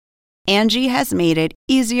Angie has made it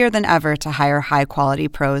easier than ever to hire high-quality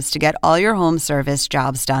pros to get all your home service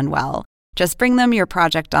jobs done well. Just bring them your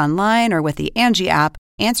project online or with the Angie app,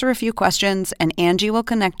 answer a few questions, and Angie will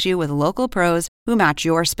connect you with local pros who match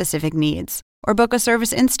your specific needs. Or book a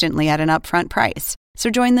service instantly at an upfront price. So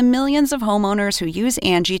join the millions of homeowners who use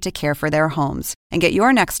Angie to care for their homes and get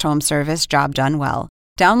your next home service job done well.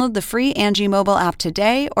 Download the free Angie mobile app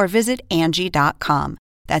today or visit Angie.com.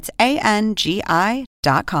 That's ANGI.com.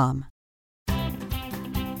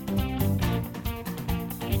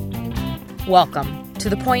 Welcome to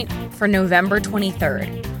The Point for November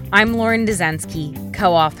 23rd. I'm Lauren Dezensky,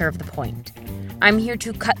 co-author of The Point. I'm here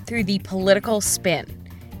to cut through the political spin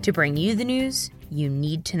to bring you the news you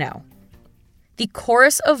need to know. The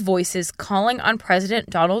chorus of voices calling on President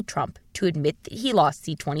Donald Trump to admit that he lost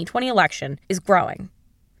the 2020 election is growing.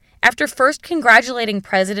 After first congratulating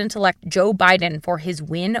President-elect Joe Biden for his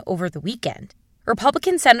win over the weekend,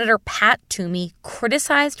 Republican Senator Pat Toomey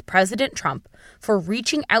criticized President Trump for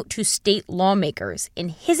reaching out to state lawmakers in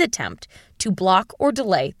his attempt to block or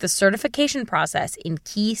delay the certification process in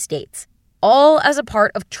key states, all as a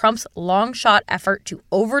part of Trump's long-shot effort to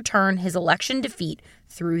overturn his election defeat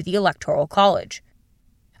through the Electoral College.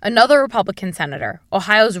 Another Republican senator,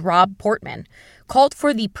 Ohio's Rob Portman, called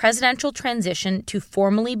for the presidential transition to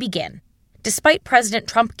formally begin, despite President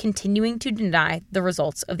Trump continuing to deny the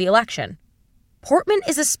results of the election. Portman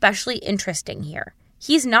is especially interesting here.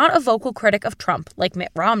 He's not a vocal critic of Trump like Mitt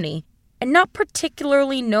Romney, and not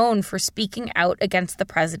particularly known for speaking out against the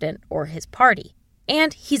president or his party.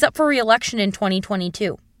 And he's up for re-election in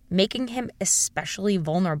 2022, making him especially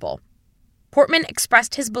vulnerable. Portman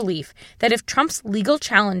expressed his belief that if Trump's legal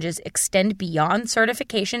challenges extend beyond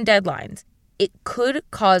certification deadlines, it could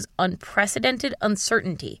cause unprecedented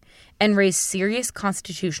uncertainty and raise serious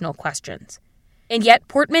constitutional questions. And yet,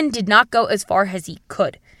 Portman did not go as far as he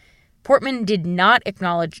could. Portman did not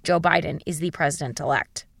acknowledge Joe Biden is the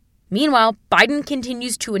president-elect. Meanwhile, Biden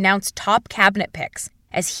continues to announce top cabinet picks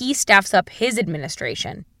as he staffs up his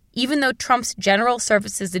administration, even though Trump's General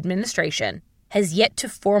Services Administration has yet to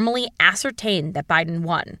formally ascertain that Biden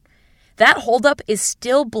won. That holdup is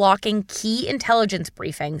still blocking key intelligence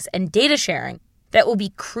briefings and data sharing that will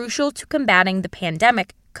be crucial to combating the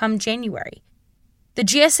pandemic come January. The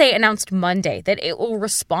GSA announced Monday that it will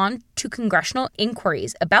respond to congressional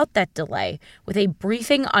inquiries about that delay with a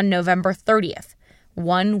briefing on November 30th,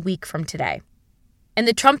 1 week from today. And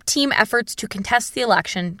the Trump team efforts to contest the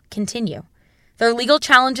election continue. Their legal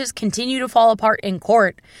challenges continue to fall apart in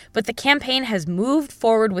court, but the campaign has moved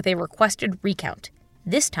forward with a requested recount,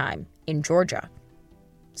 this time in Georgia.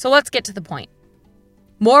 So let's get to the point.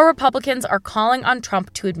 More Republicans are calling on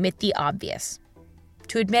Trump to admit the obvious,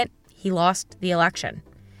 to admit he lost the election.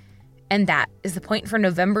 And that is the point for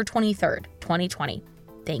November 23rd, 2020.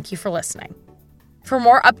 Thank you for listening. For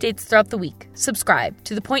more updates throughout the week, subscribe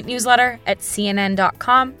to The Point newsletter at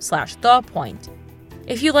cnn.com/thepoint.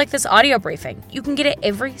 If you like this audio briefing, you can get it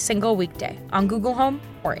every single weekday on Google Home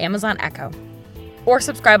or Amazon Echo. Or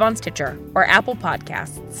subscribe on Stitcher or Apple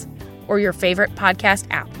Podcasts or your favorite podcast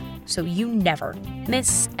app so you never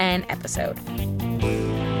miss an episode.